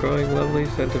peacefully there, growing lovely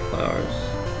scented flowers.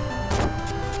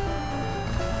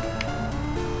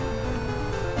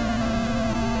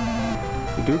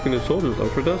 The Duke and his soldiers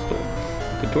love for Distal.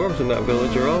 The dwarves in that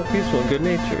village are all peaceful and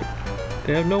good-natured.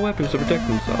 They have no weapons to protect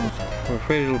themselves. I'm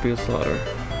afraid it'll be a slaughter.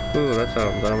 Ooh, that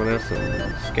sounds ominous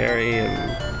and scary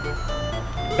and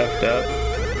effed up.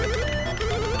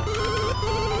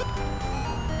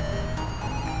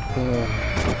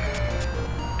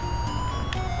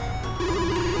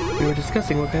 We were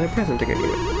discussing what kind of present to get you.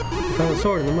 We found a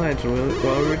sword in the mines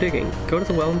while we were digging. Go to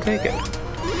the well and take it. I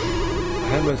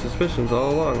had my suspicions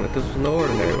all along that this was no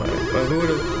ordinary mine, but who would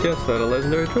have guessed that a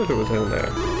legendary treasure was hidden there?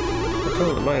 The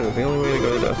tunnel the mine was the only way to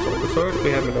go to Dustle. The sword, we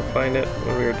happened to find it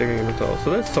when we were digging in the tunnel. So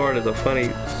this sword is a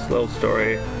funny, slow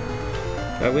story.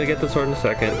 I'm gonna get the sword in a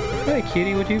second. Hi,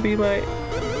 cutie, would you be my...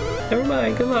 Never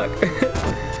mind, good luck.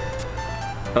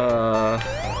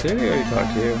 Did I already talk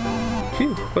to you?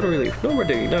 Phew, what a relief. No more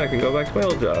digging. Now I can go back to my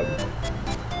old job.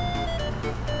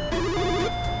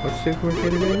 What's Duke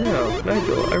Mercator doing now?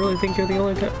 Nigel, I really think you're the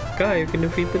only guy who can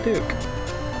defeat the Duke.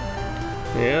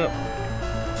 Yep.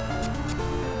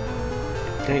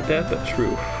 Ain't that the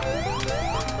truth?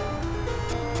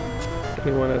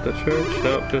 Anyone at the church?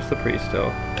 Nope, just the priest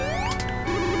still.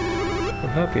 I'm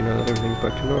happy now that everything's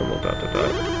back to normal, ...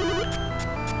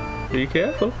 Be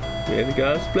careful. May the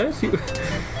gods bless you.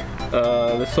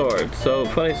 The sword. So,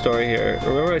 funny story here.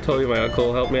 Remember I told you my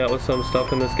uncle helped me out with some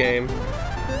stuff in this game?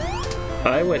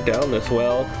 I went down this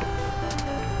well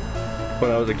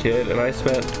when I was a kid, and I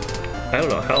spent, I don't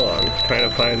know how long, trying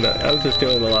to find the... I was just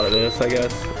doing a lot of this, I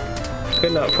guess.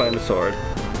 Could not find the sword,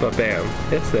 but bam,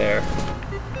 it's there.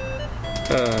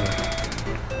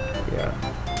 Yeah.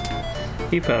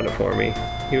 He found it for me.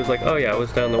 He was like, oh yeah, it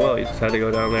was down the well, you just had to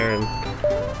go down there, and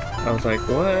I was like,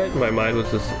 what? My mind was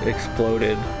just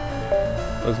exploded.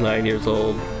 I was 9 years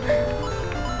old.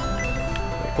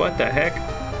 Like, what the heck?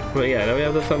 But yeah, now we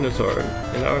have the Thunder Sword,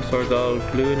 and our sword's all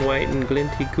blue and white and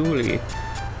glinty gooly.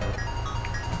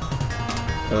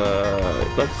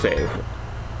 Let's save.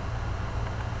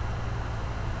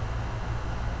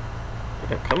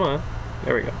 Yeah, come on.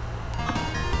 There we go.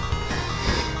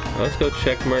 Let's go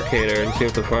check Mercator and see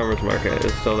if the farmer's market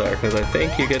is still there, because I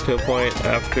think you get to a point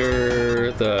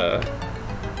after the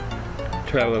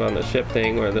traveling on the ship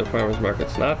thing where the farmer's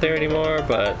market's not there anymore,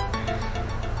 but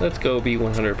let's go be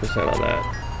 100% on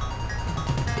that.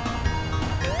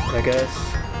 I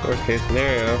guess, worst case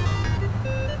scenario,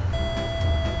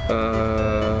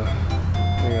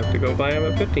 we have to go buy them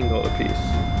at 15 gold a piece.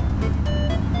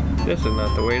 This is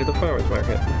not the way to the farmer's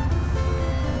market.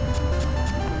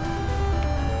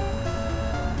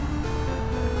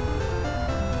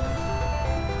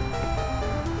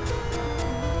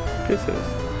 This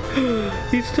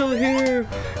is... He's still here!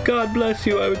 God bless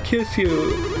you, I would kiss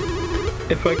you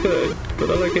if I could, but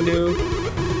all I can do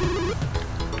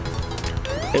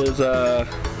is,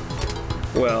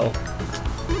 well,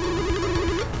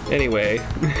 anyway.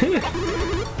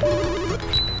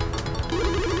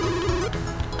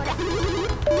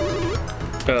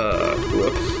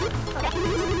 Whoops.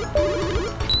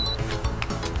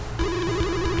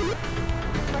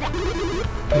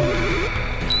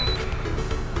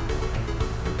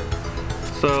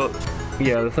 So,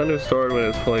 yeah, the Thunder Sword, when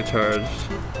it's fully charged,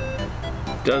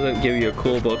 doesn't give you a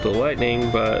cool bolt of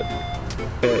lightning, but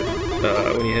it,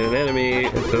 when you hit an enemy,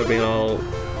 instead of being all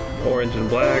orange and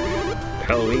black,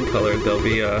 Halloween colored, they'll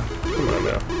be, come on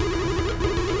now.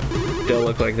 They'll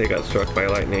look like they got struck by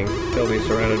lightning. They'll be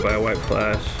surrounded by a white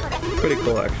flash. Pretty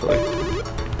cool, actually.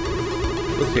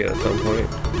 We'll see it at some point.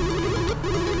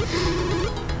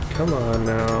 Come on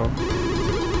now.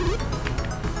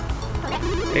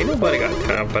 Ain't nobody got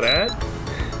time for that.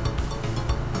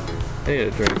 I need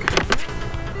a drink.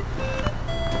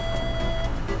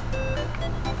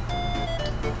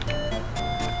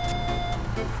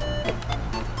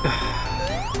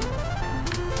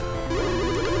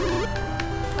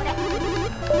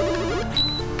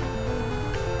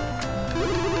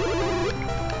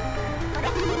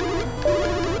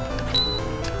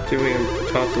 See if we can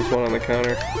toss this one on the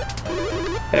counter.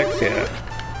 Heck yeah.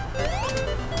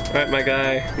 Alright, my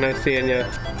guy. Nice seeing ya.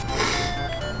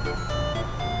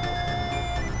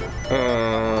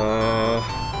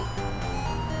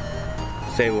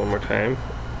 Save one more time.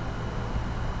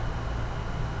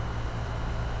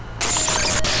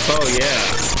 Oh yeah.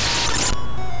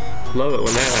 Love it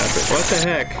when that happens. What the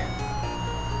heck?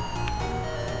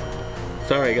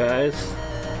 Sorry guys.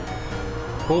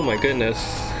 Oh my goodness.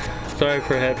 Sorry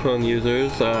for headphone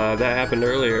users. That happened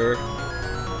earlier.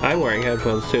 I'm wearing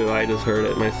headphones too. I just heard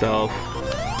it myself.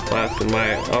 Blasting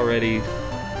my already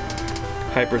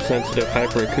hypersensitive,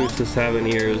 hyperacoustic 7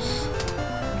 ears.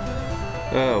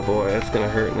 Oh boy, that's gonna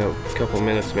hurt in a couple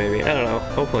minutes maybe. I don't know.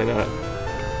 Hopefully not.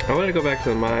 I'm gonna go back to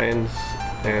the mines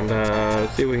and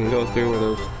see if we can go through where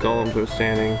those golems are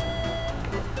standing.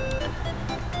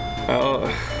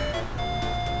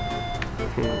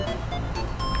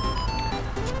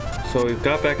 So we've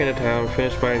got back into town,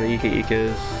 finished buying the Ika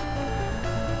Ikas.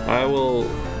 I will,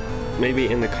 maybe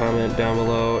in the comment down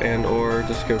below and or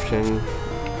description,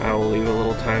 I will leave a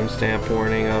little timestamp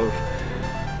warning of,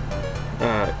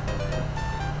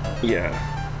 yeah,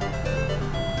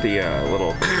 the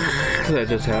little that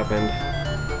just happened.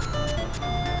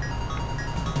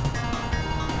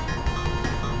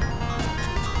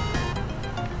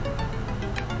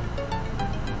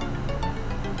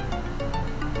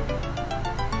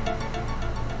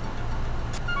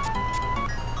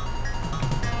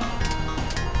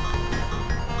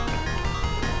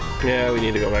 Yeah, we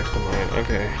need to go back to the mine.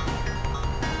 Okay.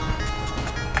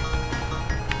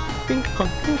 Ping pong,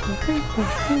 ping pong, ping pong,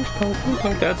 ping pong, ping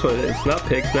pong. That's what it is. Not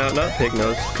pig snout, not pig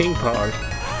nose. Ping pong.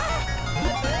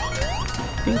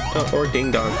 Ding dong or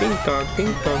ding dong. Ding dong,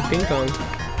 ding dong, ding dong.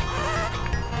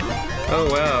 Oh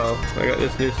wow. I got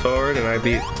this new sword and I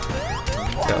beat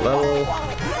that level.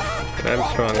 And I'm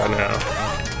stronger now.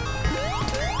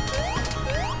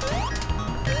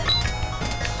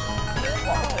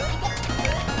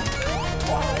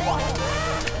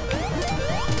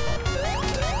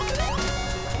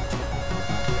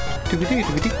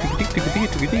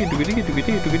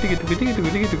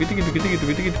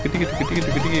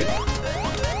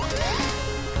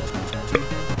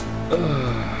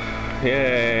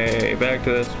 Yay, back to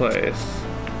this place.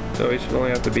 So we should only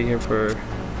have to be here for a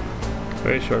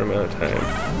very short amount of time.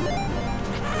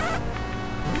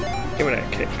 Give me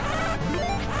that kick.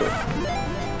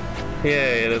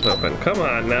 Yay, it is open. Come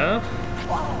on now.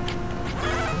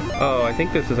 Oh, I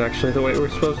think this is actually the way we're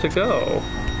supposed to go.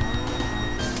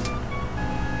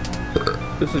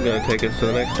 This is going to take us to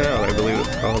the next town. I believe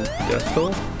it's called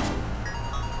Destal?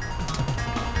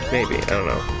 Maybe, I don't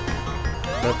know.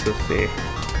 Let's just see.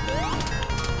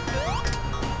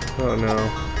 Oh no.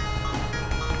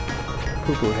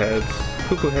 Poo-poo heads.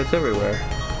 Poo-poo heads everywhere.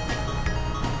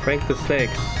 Frank the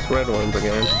Snake's red ones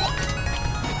again.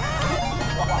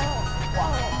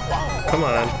 Come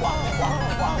on.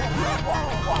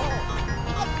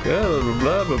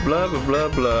 Blah blah blah blah blah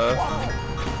blah.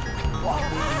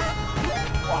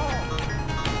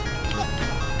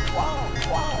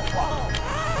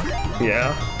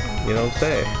 Yeah, you don't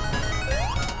say.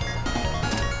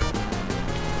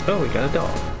 Oh, we got a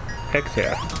dog. Heck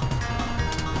yeah.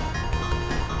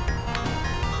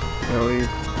 Now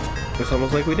it's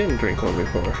almost like we didn't drink one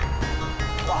before.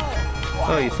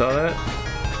 Oh, you saw that?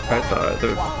 I saw it.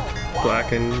 They're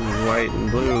black and white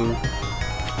and blue.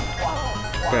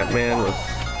 That man was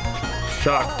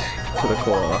shocked to the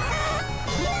core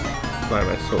by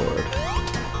my sword.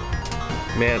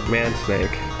 Man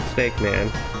snake. Snake man.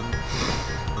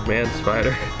 Man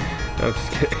spider. No, I'm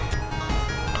just kidding.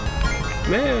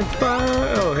 Man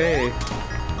spider! Oh, hey.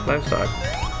 Livestock.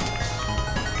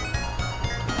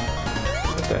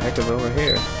 What the heck is over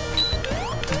here?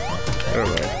 Never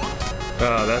mind.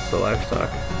 Oh, that's the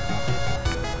livestock.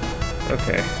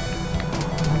 Okay.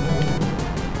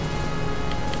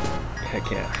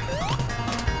 Heck yeah.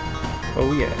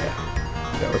 Oh yeah.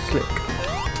 That was slick.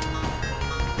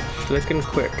 Slick and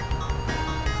quick.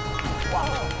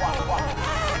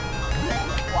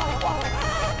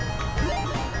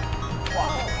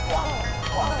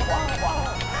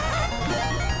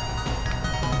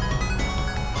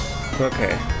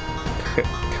 Okay.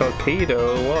 Sakamoto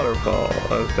waterfall.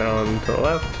 I was down to the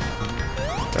left.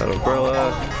 Down to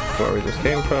Verla, where we just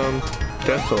came from.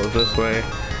 Destal is this way.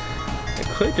 I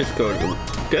could just go to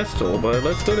Destal, but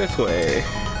let's go this way.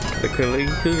 The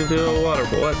Sakamoto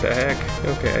waterfall. What the heck?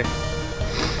 Okay.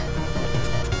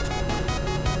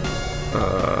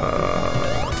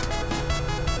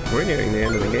 We're nearing the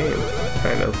end of the game.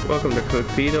 Kind of. Welcome to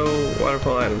Sakamoto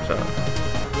Waterfall Item Shop.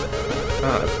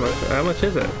 Ah, it's much. How much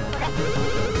is it?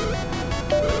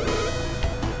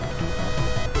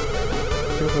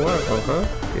 There's a waterfall, huh?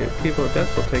 Yeah, people at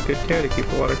Destal take good care to keep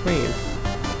the water clean.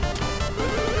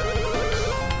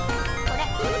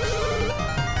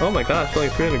 Oh my gosh, only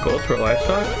 300 gold for a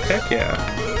livestock? Heck yeah.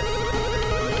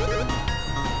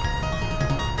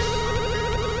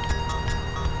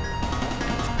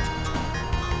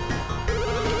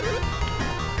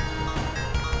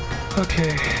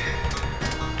 Okay.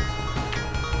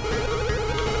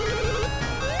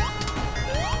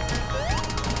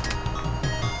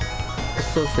 It's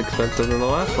still expensive than the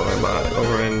last one I bought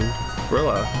over in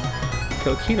Verla.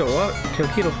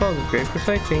 Sakamoto Falls is great for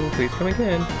sightseeing. Please come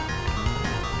again.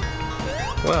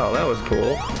 Wow, that was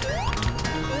cool.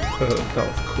 That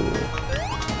was cool.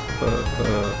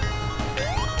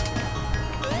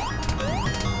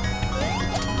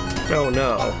 Oh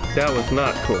no, that was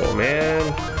not cool,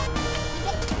 man.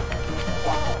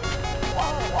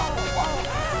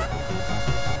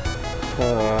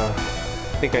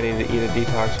 I think I need to eat a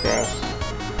detox grass.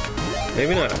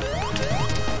 Maybe not.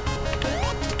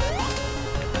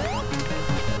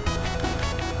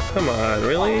 Come on,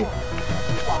 really?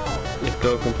 Just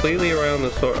go completely around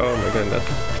the sword. Oh my goodness.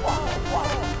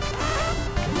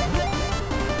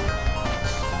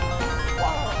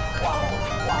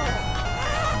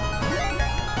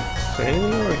 Is there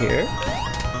anything over here?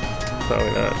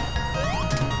 Probably not.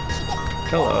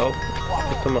 Hello.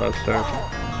 Just a monster.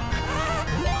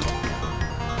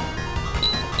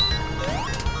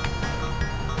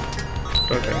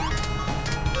 Okay.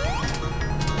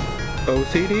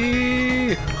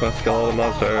 OCD! Let's kill all the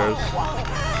monsters.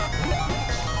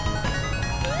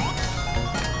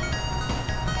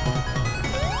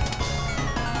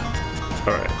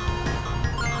 Alright.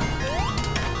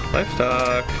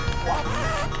 Livestock!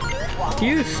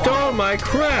 You stole my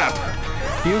crap!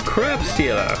 You crap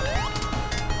stealer!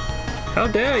 How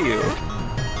dare you!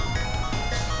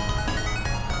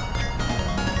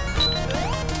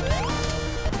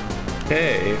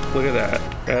 Hey, look at that.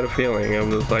 I had a feeling. I'm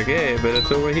just like, hey, but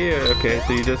it's over here. Okay,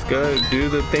 so you just gotta do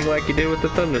the thing like you did with the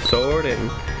Thunder Sword,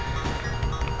 and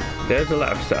there's a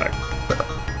livestock.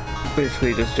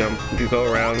 Basically, just jump. You go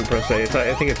around and press A.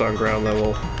 I think it's on ground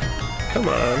level. Come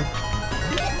on.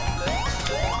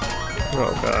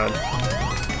 Oh, God.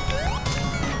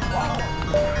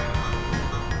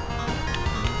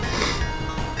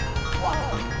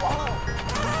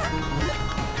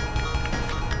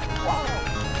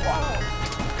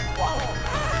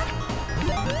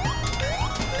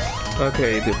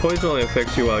 Okay, the poison only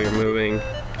affects you while you're moving.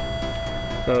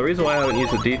 Now the reason why I haven't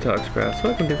used the detox grass,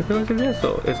 welcome to the Pillars of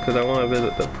Destal, is because I want to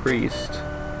visit the priest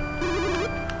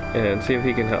and see if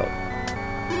he can help.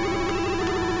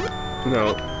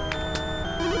 No.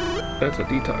 That's a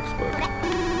detox book.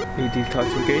 Need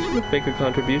detoxification? Make a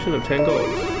contribution of 10 gold.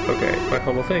 Okay, my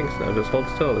humble thanks. Now just hold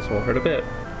still, this won't hurt a bit.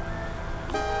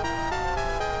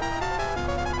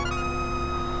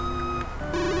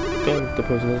 Oh, the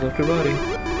poison has left your body.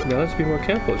 Now let's be more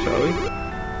careful, shall we?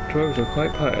 Dwarves are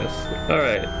quite pious.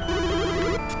 Alright.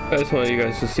 I just wanted you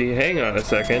guys to see. Hang on a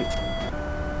second.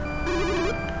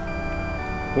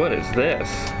 What is this?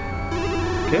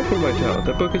 Careful, my child.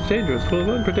 That book is dangerous, full of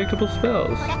unpredictable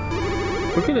spells.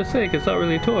 For goodness sake, it's not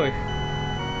really a toy.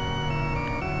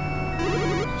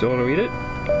 Still want to read it?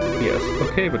 Yes.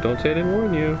 Okay, but don't say I didn't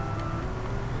warn you.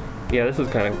 Yeah, this is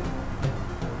kind of...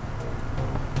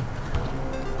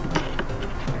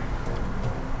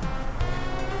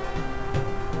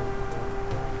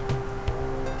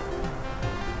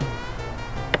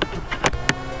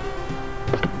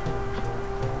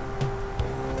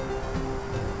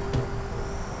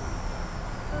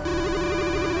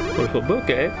 Wonderful book,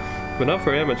 eh? But not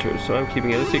for amateurs, so I'm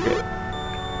keeping it a secret.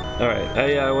 Alright,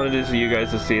 I wanted you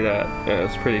guys to see that.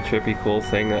 It's a pretty trippy, cool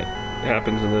thing that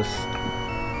happens in this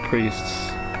priest's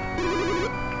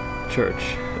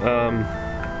church.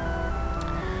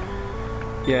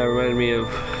 Yeah, it reminded me of...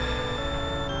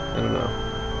 I don't know.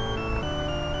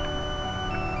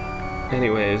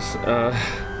 Anyways,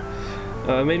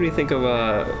 it made me think of,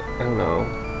 I don't know,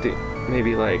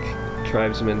 maybe like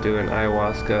tribesmen doing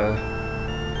ayahuasca,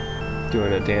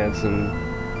 doing a dance and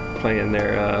playing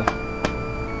their,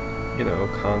 you know,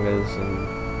 congas and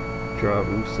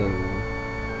drums and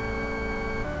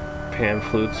pan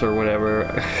flutes or whatever.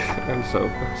 I'm so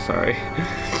sorry.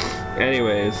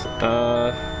 Anyways,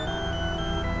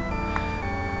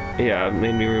 yeah, it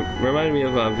made me reminded me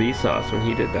of Vsauce when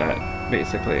he did that,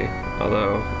 basically.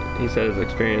 Although he said his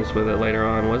experience with it later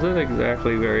on wasn't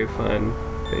exactly very fun,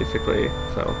 basically.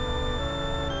 So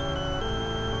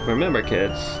remember,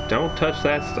 kids, don't touch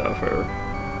that stuff or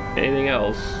anything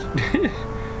else.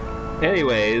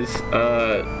 Anyways,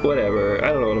 whatever.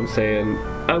 I don't know what I'm saying.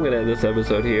 I'm gonna end this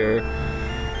episode here.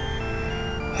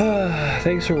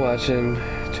 Thanks for watching.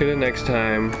 Tune in next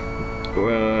time.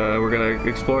 We're gonna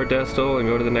explore Destal and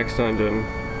go to the next dungeon.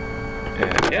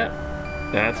 And yeah,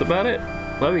 that's about it.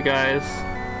 Love you guys.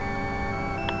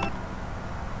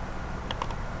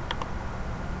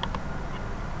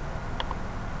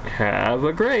 Have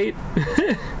a great